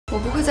我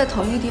不会在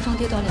同一个地方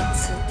跌倒2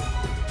次。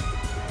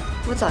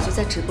我早就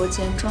在直播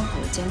间装好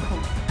了监控，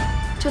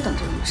就等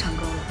着你们上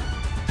钩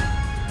了。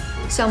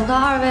想不到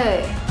2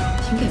位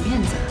挺给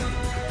面子。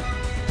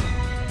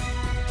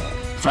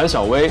樊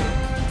小薇、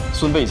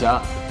孙贝佳，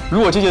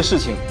如果这件事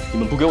情你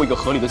们不给我一个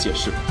合理的解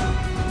释，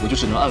我就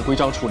只能按规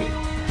章处理。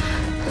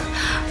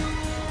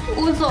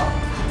吴总，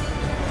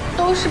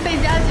都是贝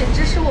佳姐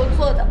指使我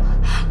做的，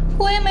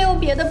我也没有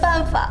别的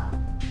办法。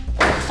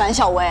樊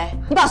小薇，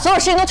你把所有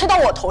事情都推到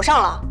我头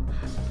上了。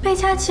贝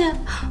佳姐，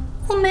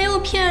我没有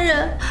骗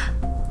人，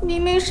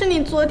明明是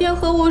你昨天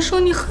和我说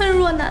你恨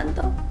若楠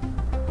的。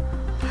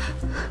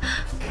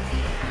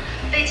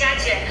贝佳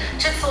姐，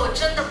这次我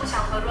真的不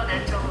想和若楠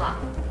争了。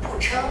不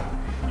争？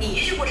你一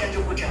句不争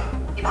就不争，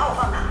你把我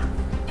放哪？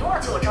你忘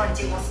记我招你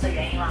进公司的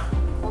原因了？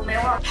我没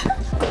忘记。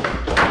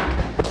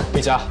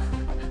贝佳，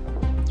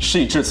事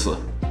已至此，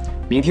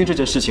明天这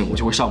件事情我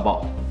就会上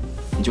报，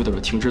你就等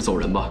着停职走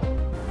人吧。